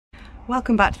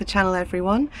Welcome back to the channel,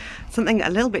 everyone. Something a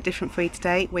little bit different for you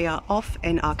today. We are off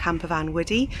in our camper van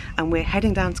Woody and we're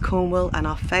heading down to Cornwall and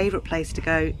our favourite place to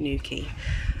go, Newquay.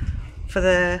 For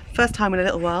the first time in a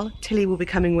little while, Tilly will be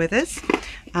coming with us.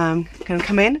 Going to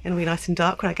come in, it'll be nice and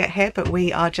dark when I get here, but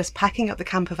we are just packing up the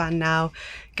camper van now,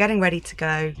 getting ready to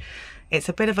go. It's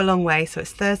a bit of a long way, so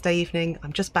it's Thursday evening.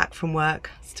 I'm just back from work,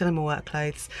 still in my work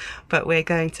clothes, but we're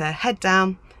going to head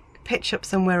down, pitch up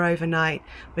somewhere overnight.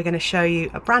 We're going to show you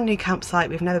a brand new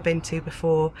campsite we've never been to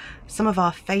before, some of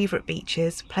our favourite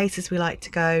beaches, places we like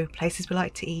to go, places we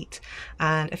like to eat,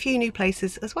 and a few new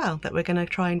places as well that we're going to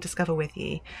try and discover with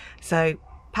you. So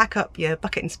pack up your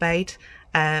bucket and spade,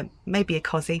 maybe a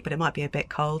cosy, but it might be a bit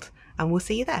cold, and we'll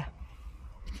see you there.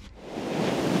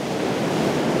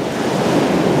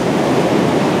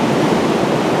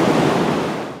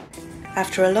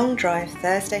 After a long drive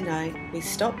Thursday night, we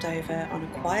stopped over on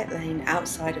a quiet lane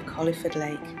outside of Colliford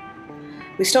Lake.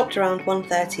 We stopped around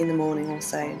 1:30 in the morning or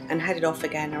so and headed off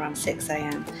again around 6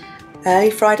 AM.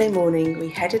 Early Friday morning we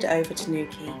headed over to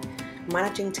Newquay,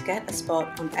 managing to get a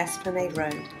spot on Esplanade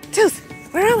Road. Tooth,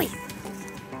 where are we?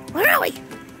 Where are we?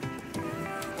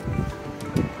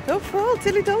 Don't fall,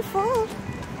 Tilly, don't fall.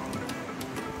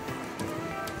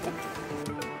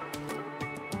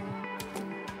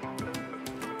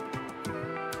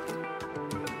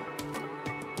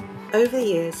 Over the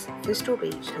years, Fistral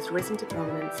Beach has risen to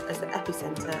prominence as the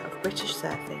epicentre of British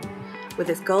surfing, with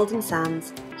its golden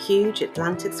sands, huge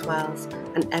Atlantic swells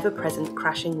and ever-present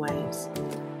crashing waves.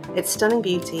 Its stunning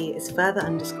beauty is further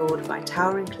underscored by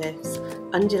towering cliffs,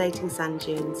 undulating sand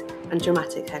dunes and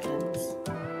dramatic headlands.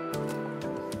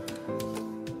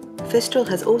 Fistral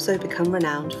has also become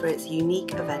renowned for its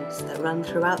unique events that run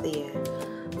throughout the year,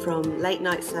 from late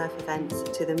night surf events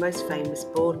to the most famous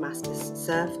Boardmasters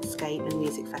Surf, Skate and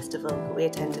Music Festival that we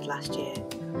attended last year.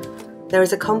 There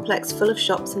is a complex full of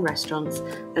shops and restaurants,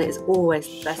 and it is always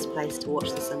the best place to watch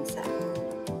the sunset.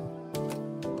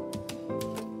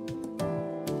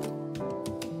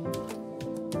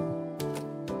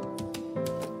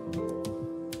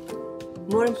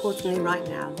 More importantly right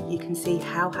now, you can see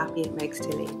how happy it makes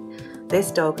Tilly. This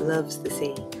dog loves the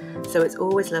sea, so it's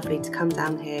always lovely to come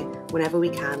down here whenever we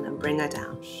can and bring her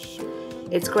down.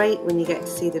 It's great when you get to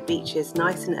see the beaches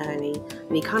nice and early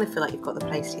and you kind of feel like you've got the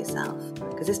place to yourself,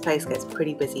 because this place gets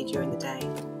pretty busy during the day.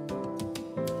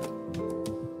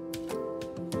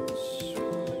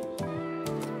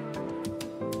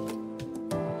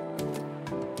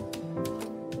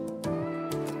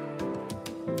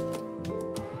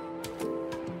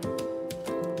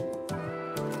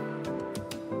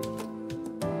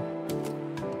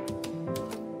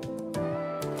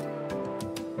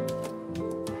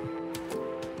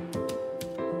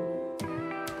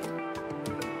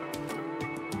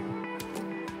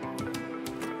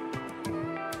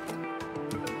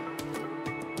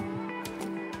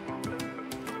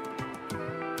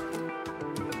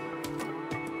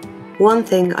 One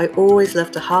thing I always love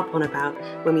to harp on about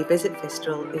when we visit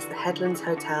Fistral is the Headlands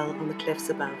Hotel on the cliffs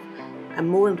above, and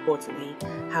more importantly,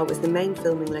 how it was the main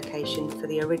filming location for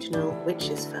the original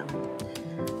Witches film.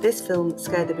 This film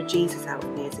scared the bejesus out of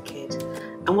me as a kid,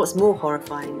 and what's more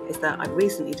horrifying is that I've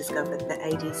recently discovered that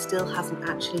Aidy still hasn't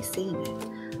actually seen it.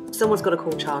 Someone's got to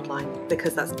call Childline,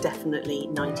 because that's definitely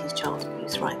 90s child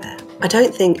abuse right there. I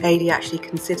don't think Aidy actually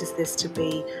considers this to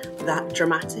be that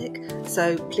dramatic,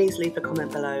 so please leave a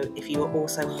comment below if you are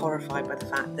also horrified by the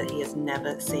fact that he has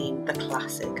never seen the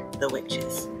classic The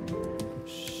Witches.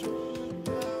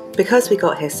 Because we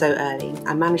got here so early,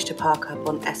 I managed to park up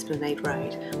on Esplanade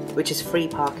Road, which is free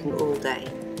parking all day.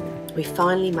 We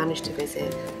finally managed to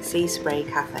visit Sea Spray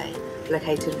Cafe,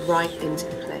 located right into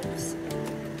the cliffs.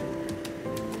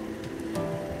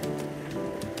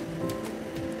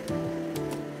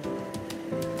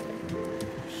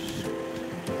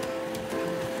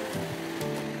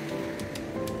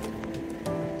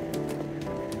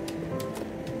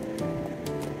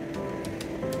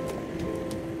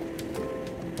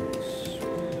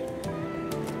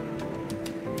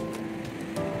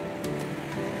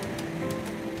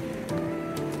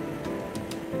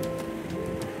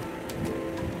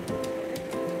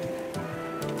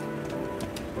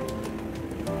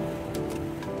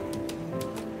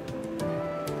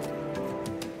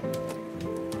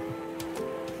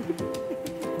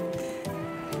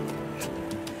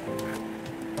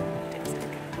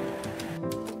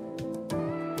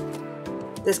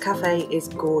 This cafe is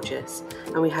gorgeous,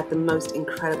 and we had the most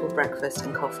incredible breakfast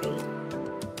and coffee.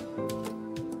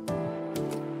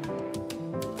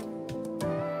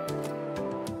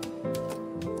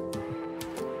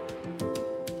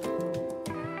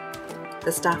 The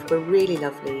The staff were really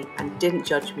lovely and didn't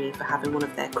judge me for having one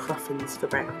of their cruffins for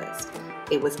breakfast.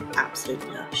 It was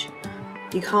absolutely lush.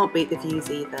 You can't beat the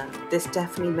views either. This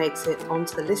definitely makes it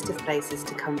onto the list of places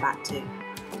to come back to.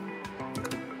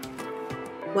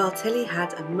 While Tilly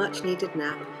had a much needed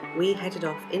nap, we headed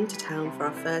off into town for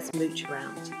our first mooch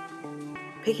around.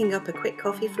 Picking up a quick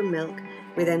coffee from Milk,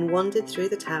 we then wandered through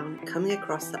the town, coming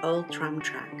across the old tram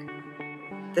track.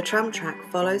 The tram track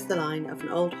follows the line of an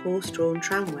old horse-drawn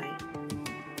tramway.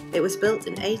 It was built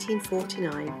in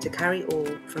 1849 to carry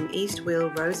ore from East Wheel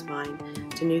Rose Mine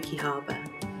to Newquay Harbour.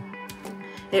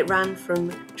 It ran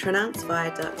from Trenance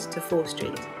Viaduct to 4th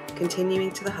Street,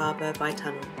 continuing to the harbour by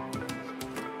tunnel.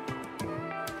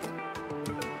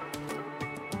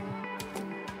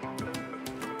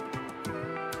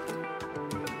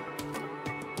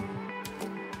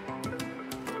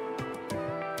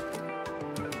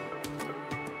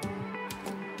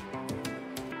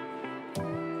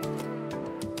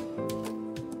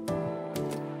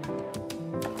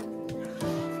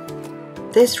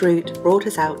 This route brought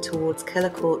us out towards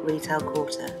Killercourt Retail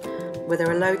Quarter, where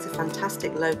there are loads of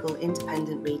fantastic local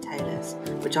independent retailers,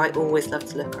 which I always love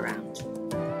to look around.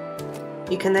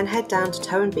 You can then head down to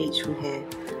Towan Beach from here,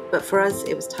 but for us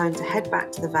it was time to head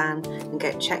back to the van and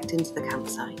get checked into the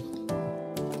campsite.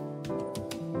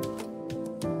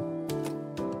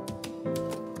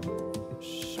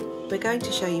 We're going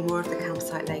to show you more of the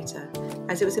campsite later,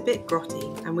 as it was a bit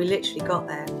grotty and we literally got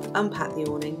there, unpacked the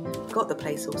awning, got the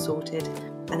place all sorted,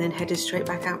 and then headed straight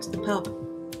back out to the pub.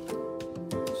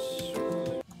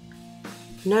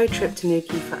 No trip to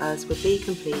Newquay for us would be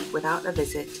complete without a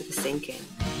visit to the Sink Inn.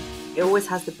 It always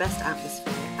has the best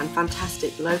atmosphere and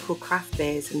fantastic local craft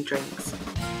beers and drinks.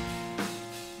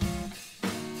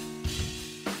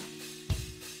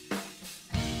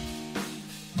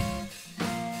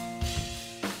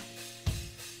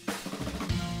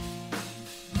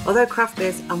 Although craft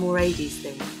beers are more Aidy's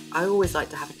thing, I always like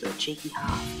to have a little cheeky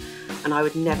half, and I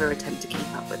would never attempt to keep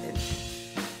up with him.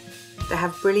 They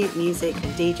have brilliant music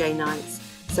and DJ nights,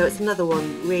 so it's another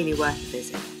one really worth a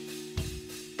visit.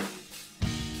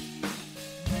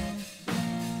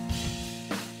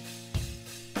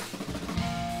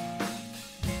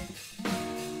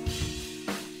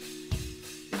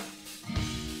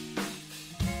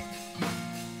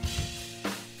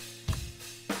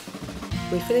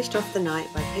 We finished off the night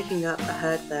by picking up a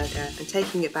Herd burger and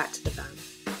taking it back to the van.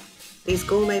 These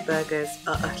gourmet burgers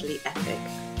are utterly epic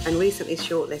and recently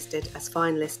shortlisted as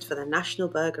finalists for the National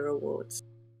Burger Awards.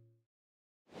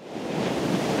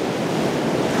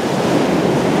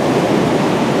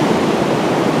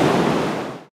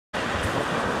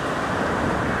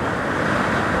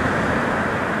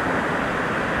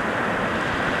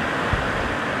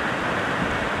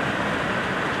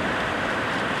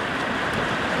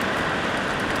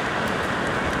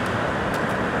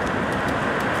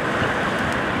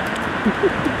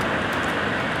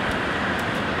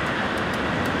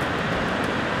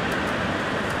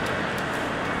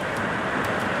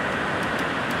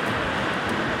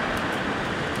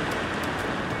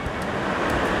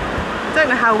 I don't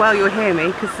know how well you'll hear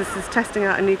me because this is testing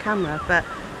out a new camera, but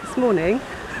this morning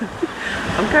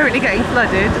I'm currently getting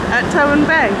flooded at Towan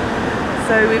Bay.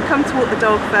 So we've come to walk the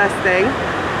dog first thing.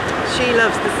 She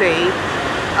loves the sea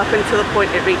up until the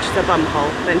point it reaches her bum hole,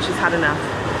 then she's had enough.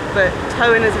 But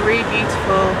Towan is a really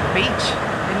beautiful beach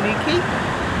in Newquay.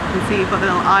 You can see you've got the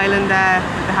little island there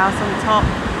with the house on the top.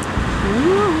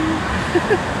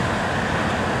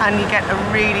 And you get a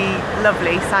really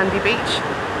lovely sandy beach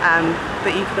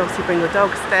that you can obviously bring your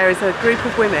dogs. There is a group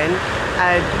of women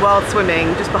wild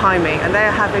swimming just behind me, and they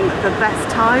are having the best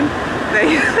time.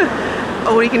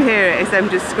 All you can hear is them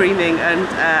just screaming and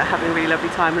having a really lovely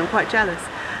time, and I'm quite jealous.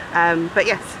 But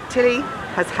yes, Tilly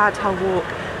has had her walk.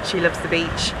 She loves the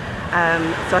beach.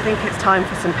 So I think it's time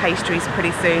for some pastries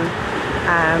pretty soon.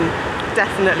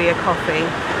 Definitely a coffee.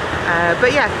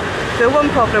 But yeah, the one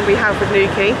problem we have with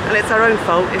Newquay, and it's our own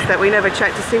fault, is that we never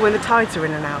check to see when the tides are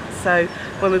in and out. So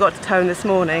when we got to Towan this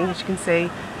morning, as you can see,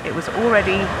 it was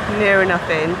already near enough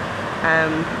in.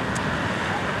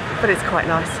 But it's quite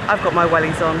nice. I've got my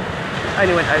wellies on.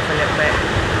 Only went over a little bit.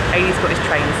 Aidy's got his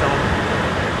trainers on.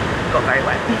 Got very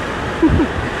wet.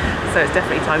 So it's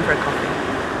definitely time for a coffee.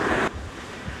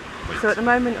 So at the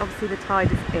moment, obviously the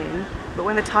tide is in, but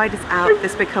when the tide is out,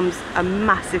 this becomes a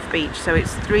massive beach. So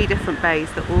it's 3 different bays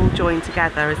that all join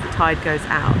together as the tide goes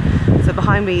out. So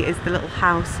behind me is the little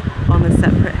house on the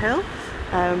separate hill.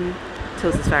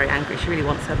 Tills is very angry, she really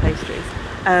wants her pastries.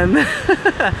 I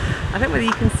don't know whether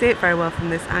you can see it very well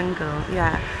from this angle,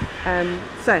 yeah.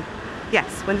 So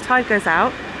yes, when the tide goes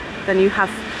out, then you have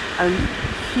a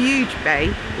huge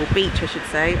bay, or beach I should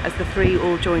say, as the three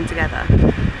all join together.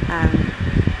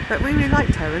 But we really like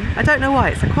Towan. I don't know why,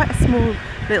 it's quite a small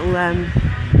little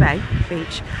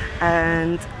beach,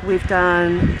 and we've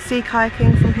done sea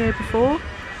kayaking from here before,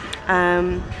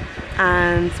 and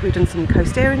we've done some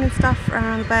coasteering and stuff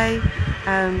around the bay,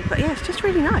 but yeah, it's just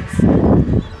really nice.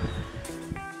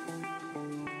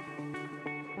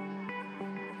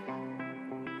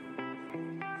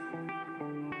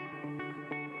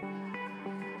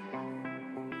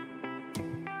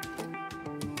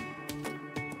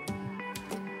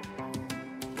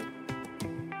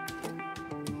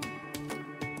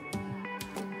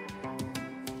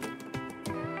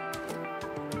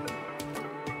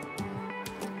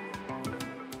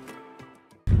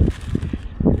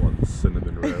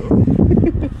 Cinnamon roll.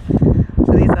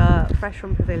 So these are fresh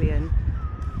from Pavilion.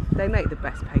 They make the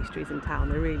best pastries in town,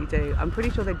 they really do. I'm pretty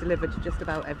sure they deliver to just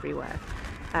about everywhere.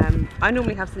 I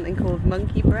normally have something called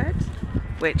monkey bread,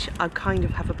 which I kind of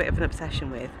have a bit of an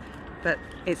obsession with, but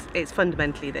it's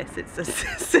fundamentally this. It's a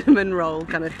cinnamon roll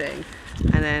kind of thing.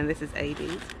 And then this is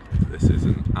Aidy's. This is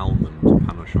an almond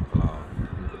pain au chocolat.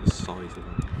 Look at the size of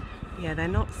them. Yeah, they're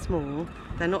not small.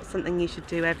 They're not something you should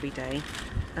do every day.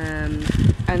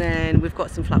 And then we've got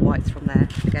some flat whites from there.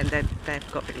 Again,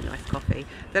 they've got really nice coffee.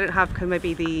 They don't have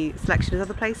maybe the selection as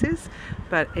other places,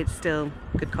 but it's still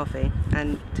good coffee.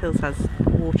 And Tills has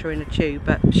water in a tube,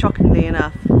 but shockingly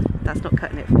enough, that's not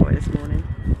cutting it for her this morning.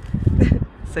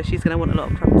 So she's going to want a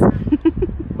lot of crumbs.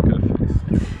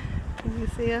 Can you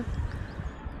see her?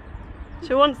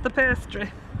 She wants the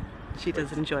pastry. She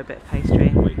does enjoy a bit of pastry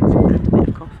and a bit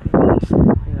of coffee.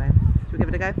 Anyway, should we give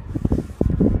it a go?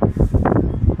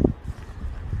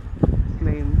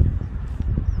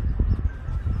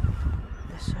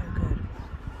 They're so good.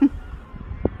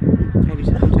 Maybe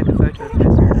just take a photo of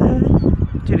this.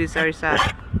 Tilly's very sad.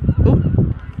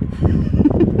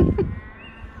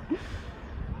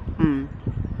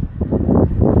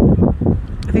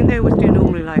 I think they always do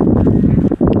normally like,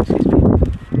 excuse me,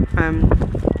 a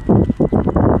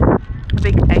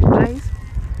big egg glaze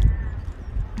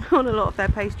on a lot of their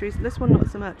pastries. This one not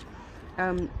so much.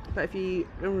 But if you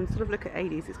sort of look at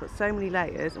Aidy's, it's got so many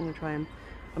layers. I'm going to try and,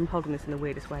 I'm holding this in the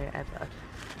weirdest way ever.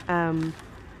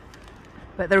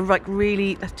 But they're like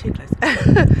really, that's too close,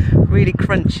 really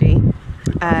crunchy.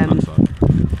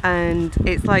 And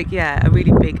it's like, yeah, a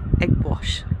really big egg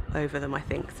wash over them, I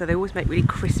think. So they always make really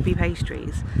crispy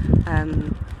pastries,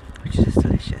 which is just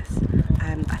delicious.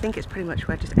 I think it's pretty much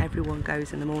where just everyone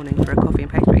goes in the morning for a coffee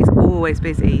and pastry. It's always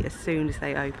busy as soon as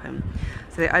they open.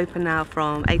 So they open now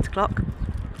from 8 o'clock.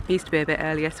 Used to be a bit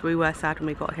earlier, so we were sad when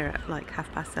we got here at like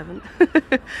 7:30.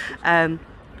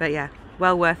 But yeah,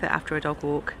 well worth it after a dog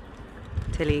walk.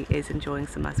 Tilly is enjoying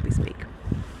some as we speak.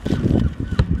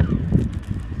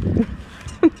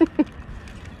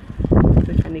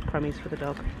 Which I need crummies for the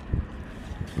dog.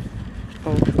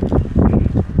 Oh.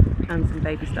 And some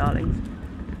baby starlings.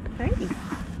 Hey.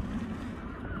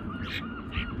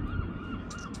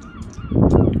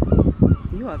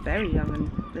 You are very young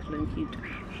and little and cute.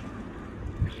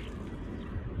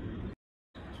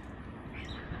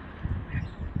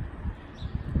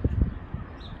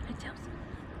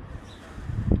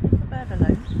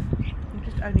 Alone. You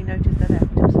just only noticed they're there.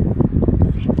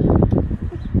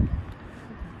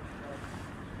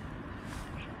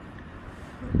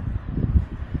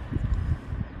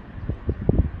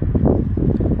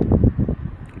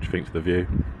 Do What do you think to the view?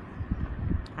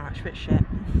 Oh, it's a bit shit.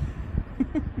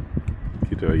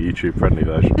 You do a YouTube friendly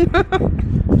version.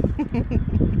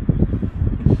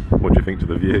 What do you think to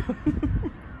the view?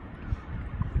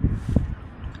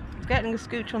 It's getting a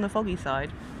scooch on the foggy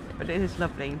side, but it is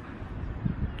lovely.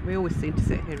 We always seem to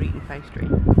sit here eating pastry,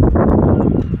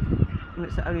 and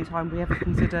it's the only time we ever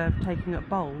consider taking up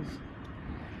bowls.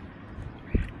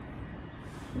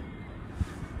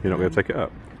 You're not going to take it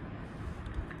up?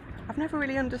 I've never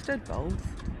really understood bowls.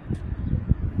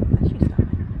 You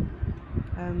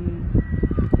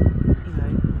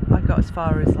know, I got as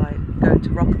far as like going to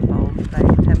Rock and Bowl,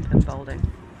 playing temple and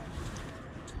bowling,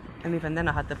 and even then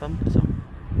I had the bumpers on.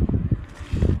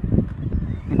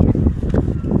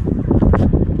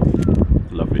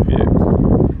 Lovely view.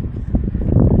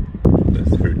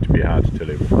 There's fruit to be had till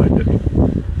it will find it.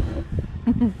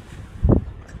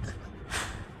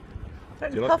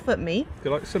 Don't puff at me. Do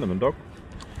you like cinnamon, dog?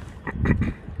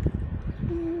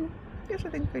 Yes, I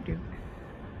think I do.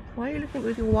 Why are you looking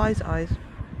with your wise eyes?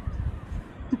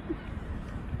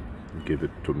 Give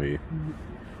it to me.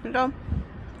 Sit down.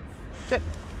 Sit.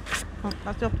 Oh,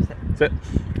 that's the opposite. Sit.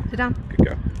 Sit down. Good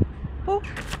girl. Paul.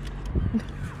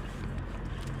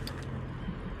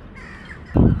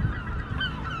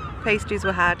 Pastries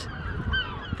were had.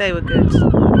 They were good.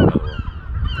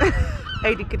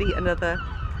 Aidy could eat another.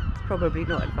 It's probably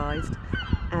not advised.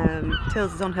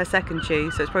 Tills is on her second chew,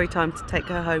 so it's probably time to take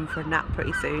her home for a nap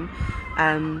pretty soon.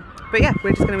 But yeah,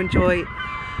 we're just going to enjoy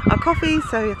our coffee.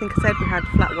 So I think I said we had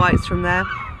flat whites from there,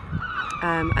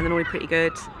 and they're normally pretty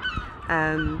good.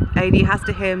 Aidy has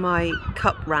to hear my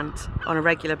cup rant on a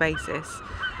regular basis.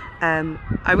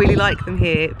 I really like them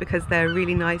here because they're a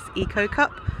really nice eco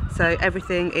cup, so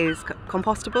everything is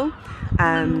compostable.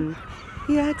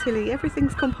 Yeah, Tilly,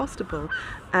 everything's compostable.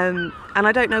 And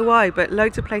I don't know why, but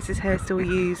loads of places here still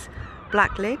use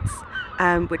black lids,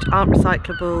 which aren't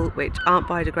recyclable, which aren't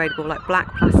biodegradable. Like,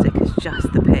 black plastic is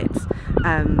just the pits.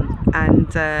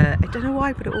 I don't know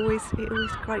why, but it always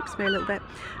gripes me a little bit.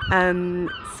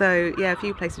 So yeah, a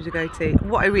few places to go to.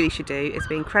 What I really should do is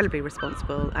be incredibly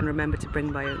responsible and remember to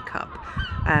bring my own cup,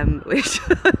 which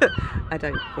I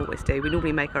don't always do. We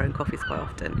normally make our own coffees quite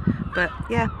often, but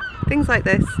yeah, things like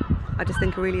this I just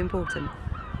think are really important.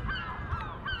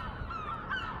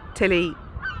 Tilly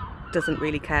doesn't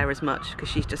really care as much because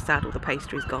she's just sad all the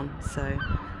pastry's gone, so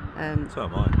so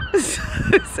am I.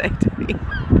 so do we.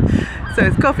 So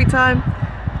it's coffee time,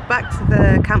 back to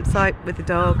the campsite with the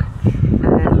dog,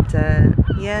 and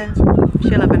yeah,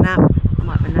 she'll have a nap, I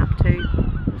might have a nap too.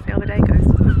 We'll see how the day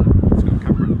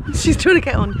goes. She's trying to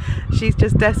get on, she's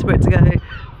just desperate to go.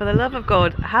 For the love of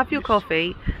God, have your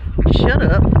coffee, shut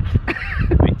up,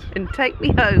 and take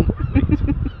me home.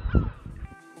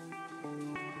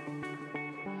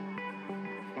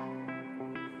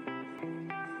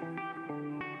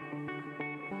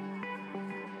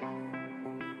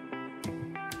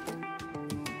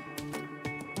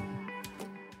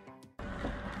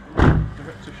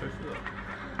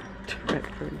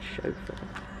 Director and chauffeur.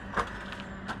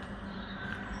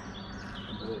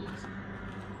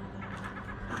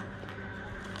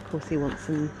 Of course he wants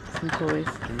some toys.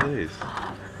 These?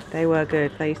 They were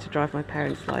good. They used to drive my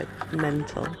parents like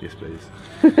mental. Yes, please.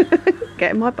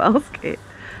 Get in my basket.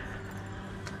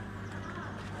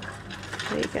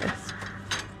 There you go.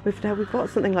 We've got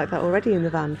something like that already in the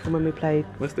van from when we played.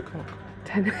 Where's the cock?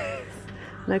 Tennis.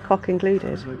 No cock included.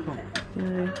 There's no cock.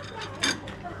 No.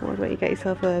 Why don't you get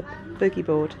yourself a boogie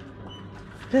board?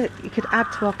 Look, you could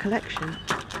add to our collection.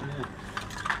 Yeah.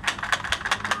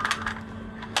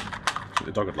 I think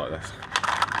the dog would like this.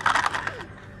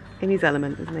 In his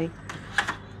element, isn't he?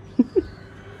 Do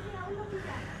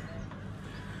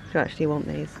you actually want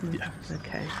these? Yes.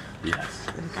 Okay. Yes.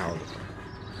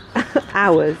 Okay.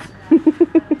 Hours.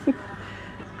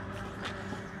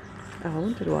 Oh, I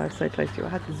wondered why I was so close to you. I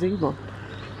had the zoom on.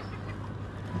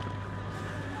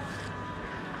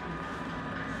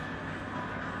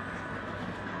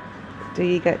 Do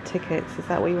you get tickets? Is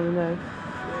that what you want to know?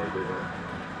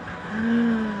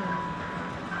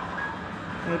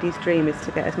 Aidy's dream is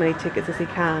to get as many tickets as he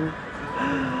can.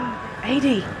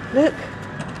 Aidy, look!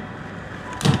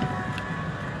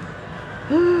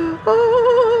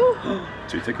 Oh.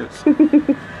 2 tickets. What do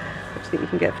you think you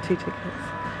can get for 2 tickets?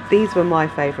 These were my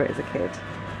favourite as a kid.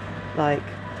 Like,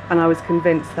 and I was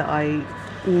convinced that I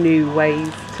knew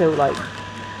ways to like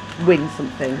win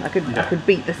something. I could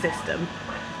beat the system.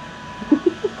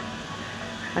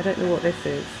 I don't know what this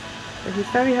is, but he's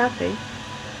very happy.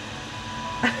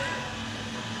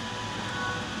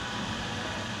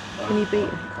 Can you beat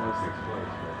him?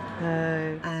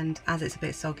 And as it's a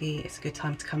bit soggy, it's a good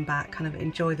time to come back, kind of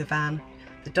enjoy the van.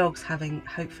 The dog's having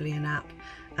hopefully a nap,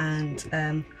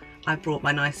 and I brought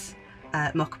my nice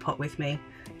mocha pot with me,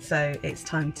 so it's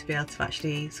time to be able to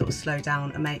actually sort of slow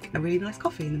down and make a really nice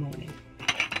coffee in the morning.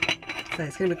 So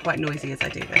it's going to be quite noisy as I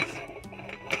do this.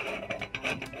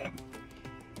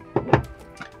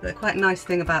 The quite nice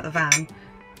thing about the van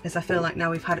is I feel like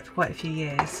now we've had it for quite a few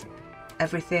years,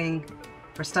 everything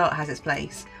for a start has its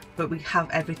place, but we have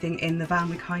everything in the van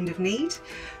we kind of need.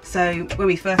 So when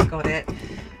we first got it,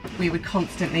 we would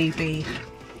constantly be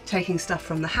taking stuff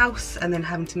from the house and then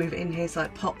having to move it in here, so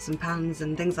like pots and pans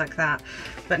and things like that.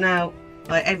 But now,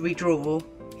 like, every drawer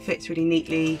fits really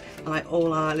neatly, like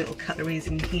all our little cutlery's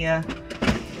in here,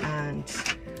 and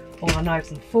all our knives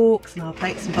and forks and our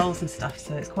plates and bowls and stuff,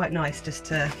 so it's quite nice just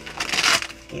to,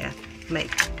 yeah,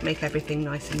 make everything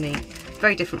nice and neat. It's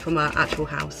very different from our actual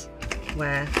house,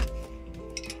 where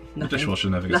the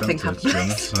dishwasher never gets emptied, to be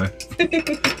honest, so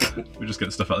we just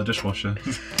get stuff out of the dishwasher.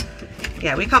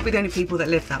 Yeah, we can't be the only people that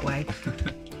live that way.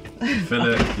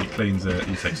 Fill it, he cleans it,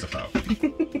 you take stuff out.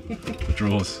 The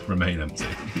drawers remain empty.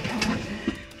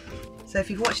 So if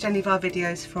you've watched any of our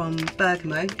videos from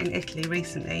Bergamo in Italy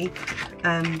recently,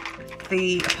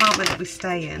 the apartment that we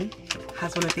stay in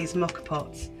has one of these mocha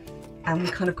pots, and we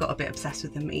kind of got a bit obsessed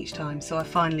with them each time, so I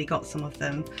finally got some of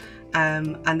them.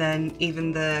 And then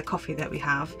even the coffee that we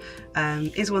have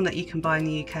is one that you can buy in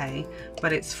the UK,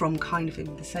 but it's from kind of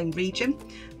in the same region.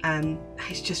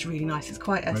 It's just really nice. It's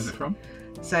quite a... Where's it from?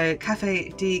 So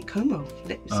Aidy Tilly.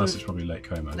 Oh, so it's probably Lake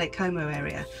Como. Lake Como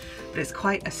area. But it's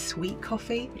quite a sweet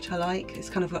coffee, which I like. It's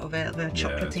kind of got a bit of a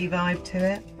chocolatey vibe to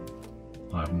it.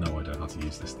 I have no idea how to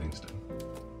use this thing still.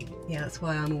 Yeah, that's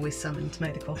why I'm always summoned to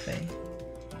make the coffee.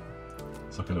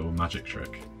 It's like a little magic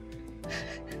trick.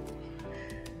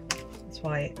 That's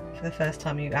why for the first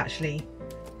time you actually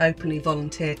openly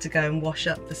volunteered to go and wash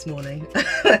up this morning.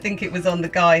 I think it was on the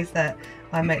guise that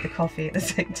I make the coffee at the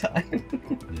same time.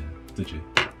 Yeah, did you?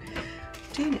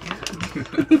 Do you?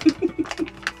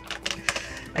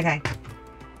 Okay,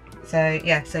 so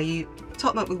yeah, so you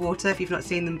top them up with water. If you've not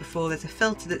seen them before, there's a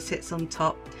filter that sits on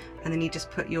top, and then you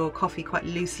just put your coffee quite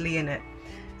loosely in it,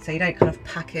 so you don't kind of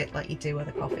pack it like you do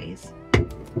other coffees.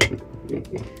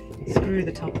 Screw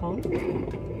the top on.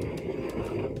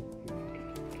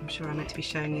 I'm sure I'm meant to be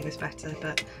showing you this better,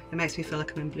 but it makes me feel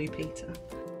like I'm in Blue Peter.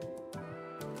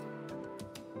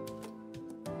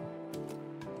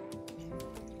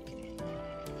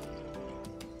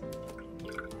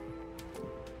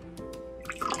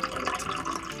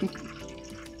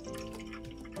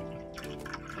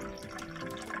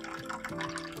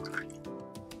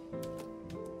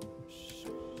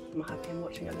 I'm happy I'm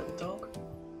watching a little dog.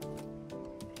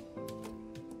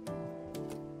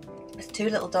 There's two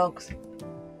little dogs.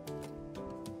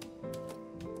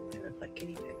 They look like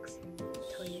guinea pigs. I'll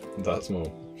tell you. That's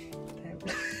more.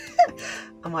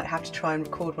 I might have to try and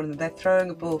record one of them. They're throwing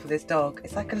a ball for this dog.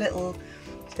 It's like a little, do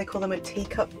they call them a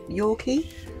teacup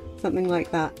Yorkie? Something like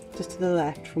that. Just to the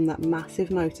left from that massive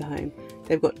motorhome.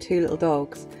 They've got two little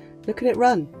dogs. Look at it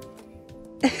run.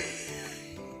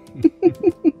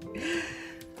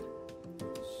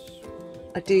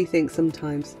 I do think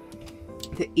sometimes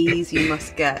the ease you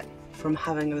must get from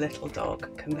having a little dog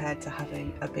compared to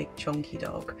having a big chunky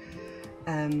dog,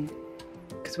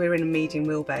 because we're in a medium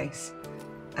wheelbase,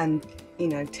 and you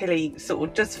know, Tilly sort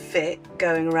of does fit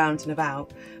going around and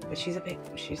about, but she's like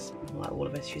all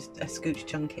of us, she's a scooch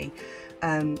chunky,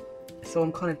 so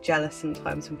I'm kind of jealous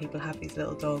sometimes when people have these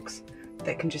little dogs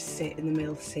that can just sit in the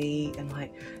middle seat and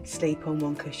like sleep on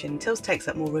one cushion. Tills takes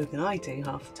up more room than I do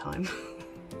half the time.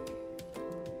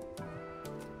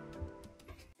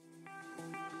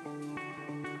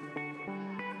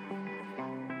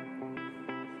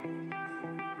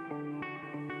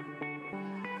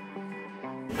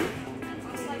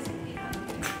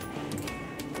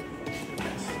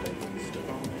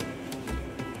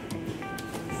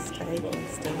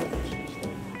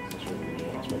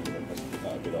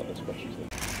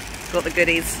 Got the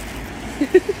goodies. So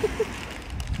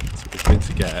we're going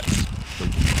to get the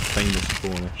famous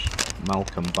Cornish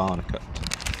Malcolm Barnacle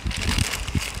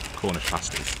Cornish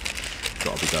pasties.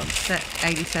 Got to be done. That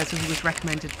Aidy says was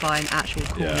recommended by an actual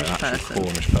Cornish person. Yeah, an actual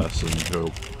Cornish person who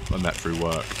I met through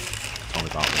work. Told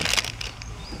me about them.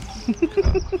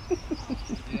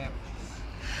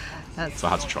 So I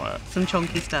had to try it. Some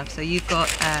chunky stuff. So you've got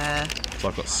so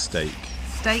I've got steak,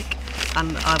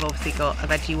 and I've obviously got a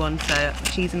veggie one, so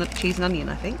cheese and onion,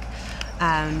 I think.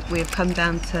 And we've come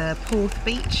down to Perranporth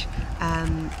Beach,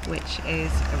 which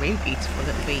is a really beautiful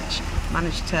little beach.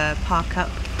 Managed to park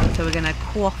up, so we're going to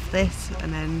quaff this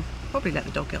and then probably let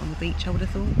the dog get on the beach, I would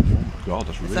have thought. Oh God,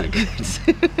 that's really good.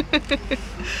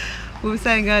 We were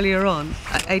saying earlier on,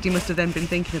 Aidy must have then been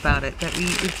thinking about it, that we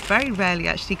very rarely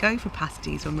actually go for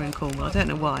pasties when we're in Cornwall. I don't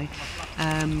know why.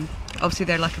 Obviously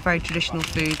they're like a very traditional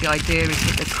food. The idea is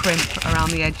that the crimp around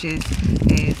the edges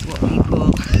is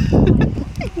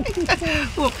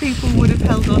what people would have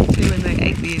held on to when they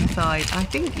ate the inside. I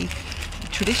think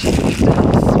traditionally used to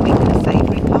have a sweet and a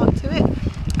savoury part to it.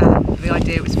 The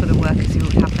idea was for the workers who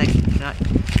would have their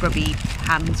grubby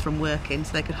hands from working,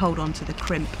 so they could hold on to the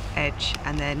crimp edge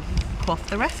and then quaff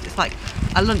the rest. It's like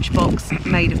a lunchbox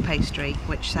made of pastry,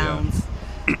 which sounds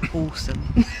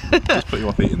awesome. Just put you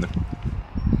off eating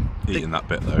that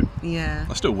bit though. Yeah.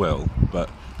 I still will, but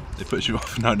it puts you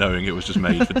off not knowing it was just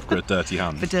made for dirty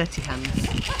hands. For dirty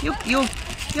hands. You're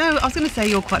no, I was going to say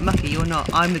you're quite mucky. You're not.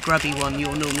 I'm the grubby one.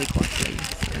 You're normally quite clean.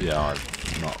 So. Yeah,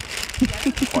 I'm not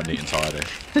quite neat and tidy.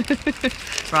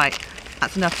 Right.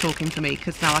 That's enough talking for me,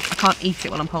 because now I can't eat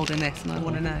it while I'm holding this, and I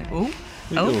want to know. Oh,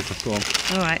 go on.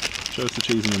 All right. Show us the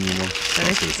cheese and onion one. So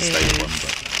this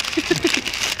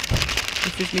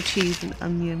is my cheese and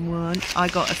onion one. I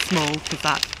got a small because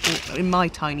that, in my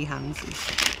tiny hands, is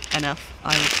enough,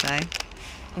 I would say.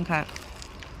 Okay.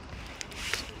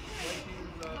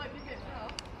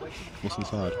 What's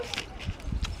inside?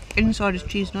 Inside is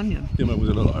cheese and onion. Yeah, what was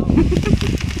it look like?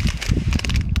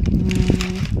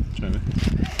 Show me.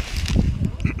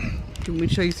 Can we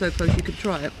show you so close you could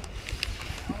try it?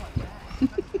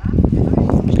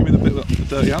 Just give me the bit that the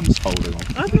dirty hands holding on.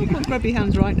 I've not got grubby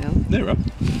hands right now. Nearer.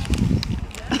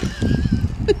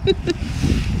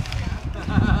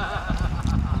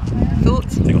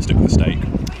 Thoughts? I think I'll stick with the steak.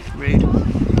 Rude.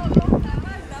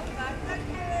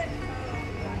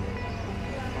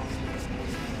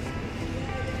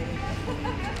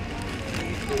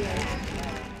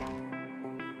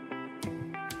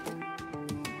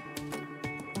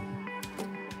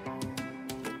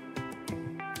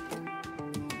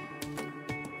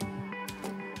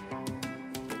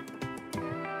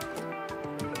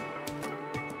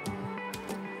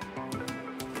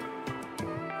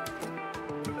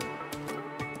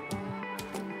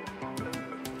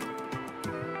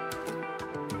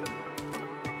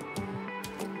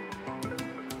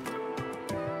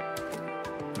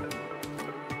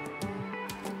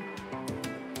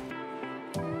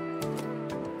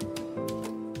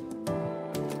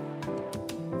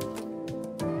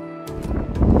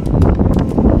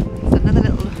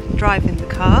 Drive in the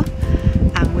car,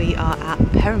 and we are at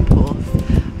Perranporth,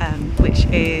 which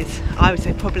is, I would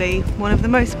say, probably one of the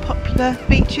most popular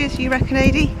beaches. You reckon,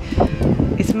 Aidy?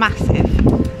 It's massive.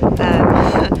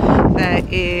 There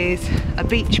is a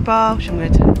beach bar, which I'm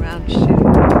going to turn around and show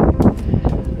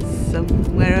you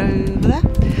somewhere over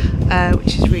there,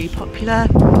 which is really popular.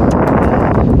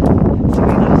 Some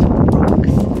really nice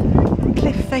rocks,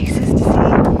 cliff faces to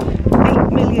see,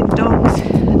 8 million dogs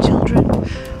and children.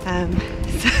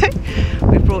 So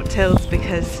we brought Tills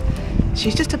because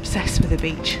she's just obsessed with the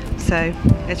beach, so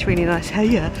it's really nice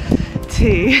here to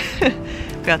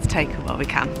be able to take her while we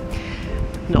can,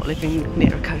 not living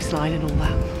near a coastline and all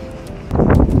that.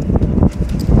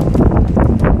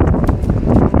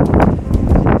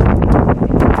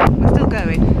 We're still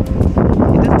going.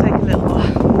 It does take a little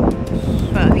while,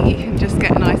 but I think you can just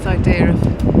get a nice idea of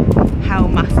how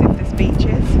massive this beach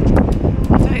is.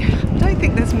 I don't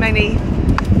think there's many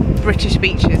British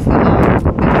beaches that are this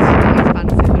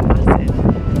expansive and massive.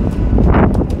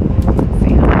 Let's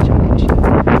see how much I can show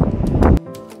you.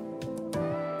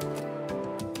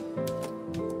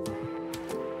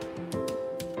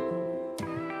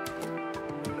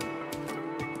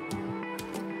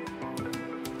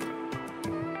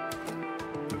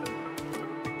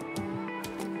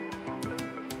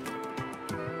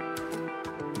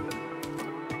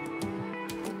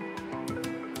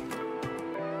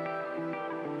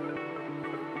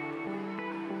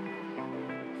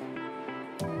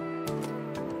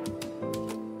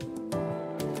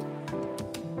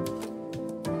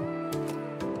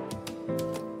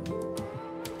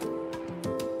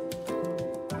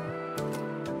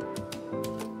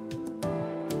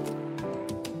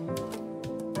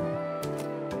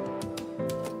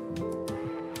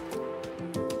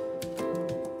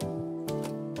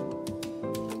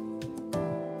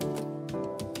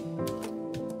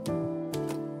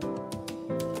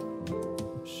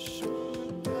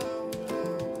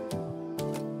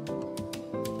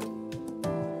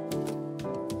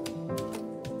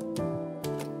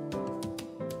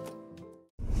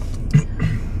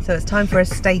 So it's time for a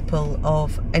staple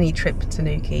of any trip to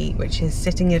Newquay, which is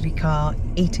sitting in your car,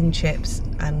 eating chips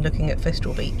and looking at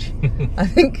Fistral Beach. I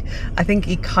think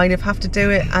you kind of have to do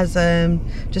it as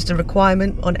just a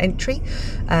requirement on entry.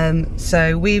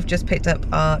 So we've just picked up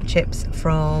our chips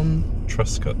from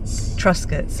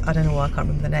Truscott's. I don't know why I can't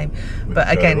remember the name,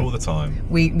 but again, all the time.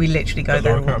 We literally go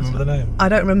there. I can't remember the name. I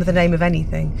don't remember the name of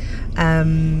anything,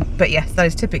 but yes, that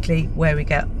is typically where we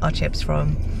get our chips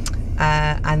from,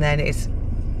 and then it's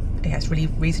really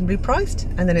reasonably priced,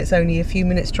 and then it's only a few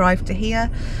minutes drive to here.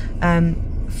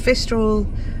 Fistral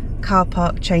car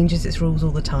park changes its rules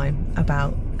all the time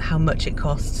about how much it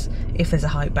costs if there's a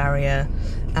height barrier,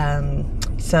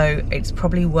 so it's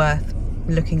probably worth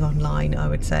looking online, I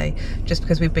would say, just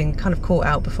because we've been kind of caught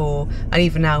out before, and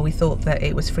even now we thought that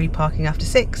it was free parking after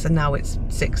 6 and now it's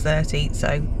 6:30,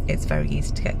 so it's very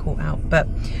easy to get caught out. But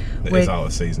it is out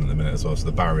of season at the minute as well, so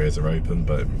the barriers are open,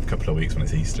 but a couple of weeks when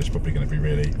it's Easter it's probably going to be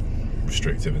really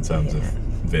restrictive in terms of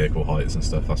vehicle heights and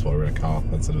stuff. That's why we're in a car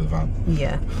instead of a van.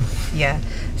 Yeah.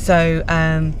 So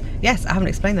yes, I haven't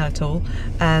explained that at all.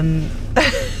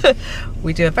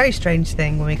 We do a very strange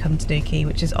thing when we come to Newquay,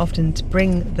 which is often to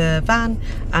bring the van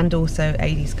and also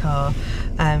Aidy's car.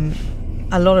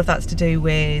 A lot of that's to do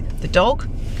with the dog,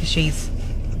 because she's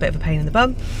bit of a pain in the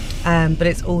bum, but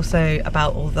it's also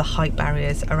about all the height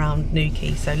barriers around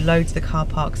Newquay. So loads of the car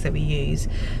parks that we use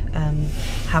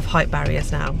have height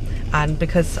barriers now, and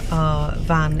because our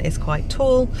van is quite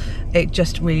tall, it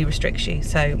just really restricts you.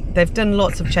 So they've done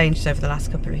lots of changes over the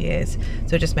last couple of years,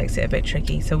 so it just makes it a bit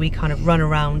tricky. So we kind of run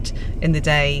around in the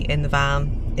day in the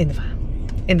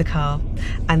car,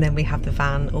 and then we have the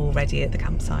van all ready at the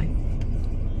campsite.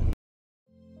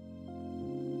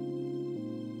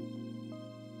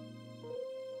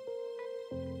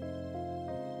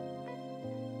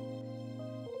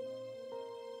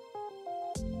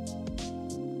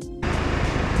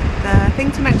 The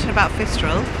thing to mention about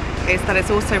Fistral is that it's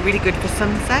also really good for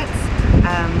sunsets,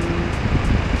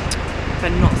 but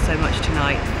not so much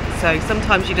tonight. So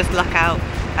sometimes you just luck out,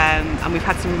 and we've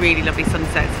had some really lovely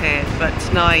sunsets here, but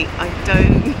tonight I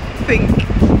don't think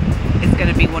it's going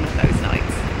to be one of those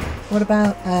nights. What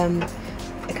about, can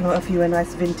I offer you a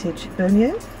nice vintage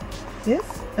Bonio?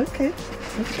 Yes? Okay,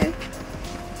 okay.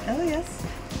 Oh yes.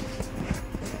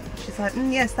 She's like,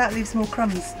 yes, that leaves more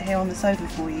crumbs here on the sofa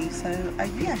for you, so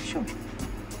yeah, sure.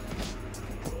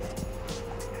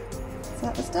 Is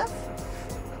that the stuff?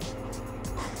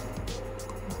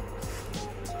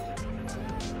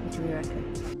 What do you reckon?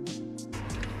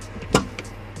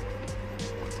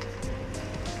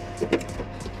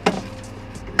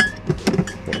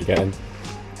 What are you getting?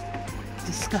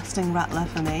 Disgusting rattler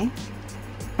for me.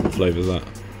 What flavour is that?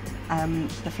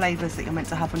 The flavours that you're meant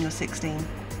to have on your 16.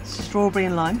 Strawberry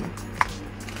and lime.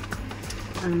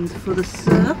 And for the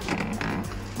syrup,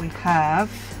 we have,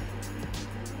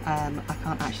 I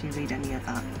can't actually read any of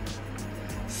that.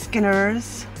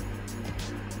 Skinner's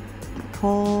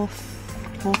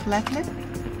Porthleven?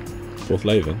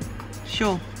 Porthleven?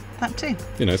 Sure, that too.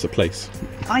 You know, it's a place.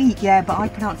 Yeah, but I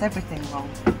pronounce everything wrong.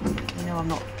 You know I'm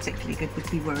not particularly good with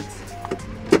the words.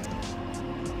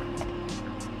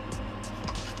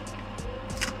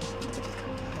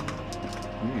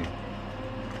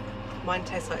 Mine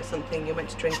tastes like something you're meant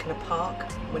to drink in a park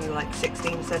when you're like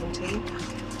 16, 17.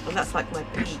 And that's like my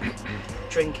peak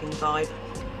drinking vibe.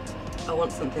 I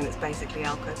want something that's basically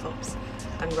Alco Pops,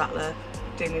 and Rattler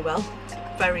do me well.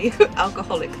 Very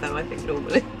alcoholic though, I think,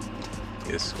 normally.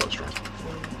 Yes, quite strong.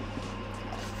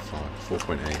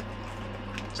 4.8.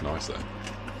 It's nice though.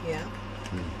 Yeah.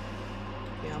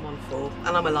 Yeah, I'm on 4.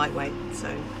 And I'm a lightweight, so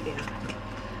yeah.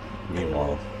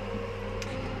 Meanwhile.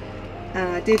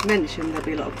 I did mention there'd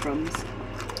be a lot of crumbs.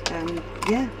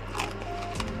 Yeah.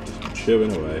 Just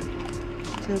chewing away.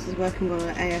 Tills is working on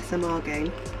an ASMR game.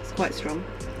 It's quite strong.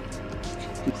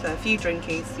 So a few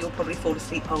drinkies, you'll probably fall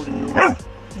asleep holding yours.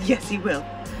 Yes, you will.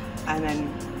 And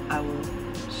then I will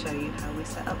show you how we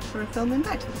set up for a film in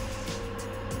bed.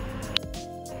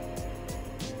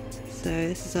 So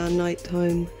this is our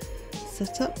nighttime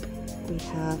setup. We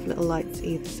have little lights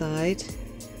either side.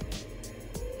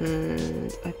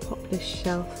 And I popped this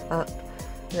shelf up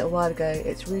a little while ago.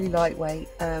 It's really lightweight,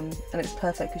 and it's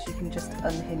perfect because you can just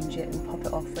unhinge it and pop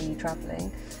it off when you're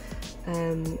travelling.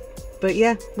 But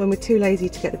yeah, when we're too lazy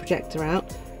to get the projector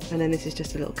out, and then this is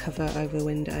just a little cover over the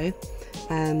window,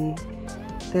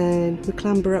 then we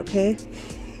clamber up here,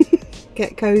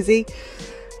 get cosy,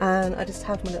 and I just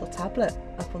have my little tablet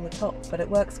up on the top, but it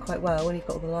works quite well when you've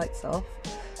got all the lights off.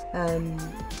 And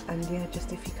yeah,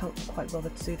 just if you can't quite bother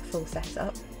to do the full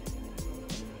setup,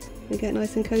 we get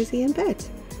nice and cosy in bed.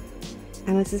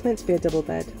 And this is meant to be a double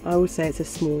bed. I would say it's a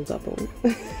small double,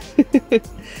 but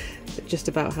just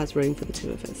about has room for the two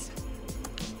of us.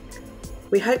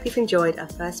 We hope you've enjoyed our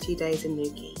first few days in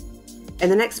Newquay. In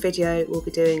the next video, we'll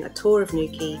be doing a tour of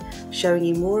Newquay, showing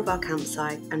you more of our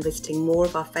campsite and visiting more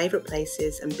of our favourite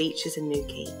places and beaches in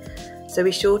Newquay. So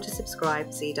be sure to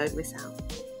subscribe so you don't miss out.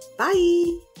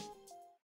 Bye!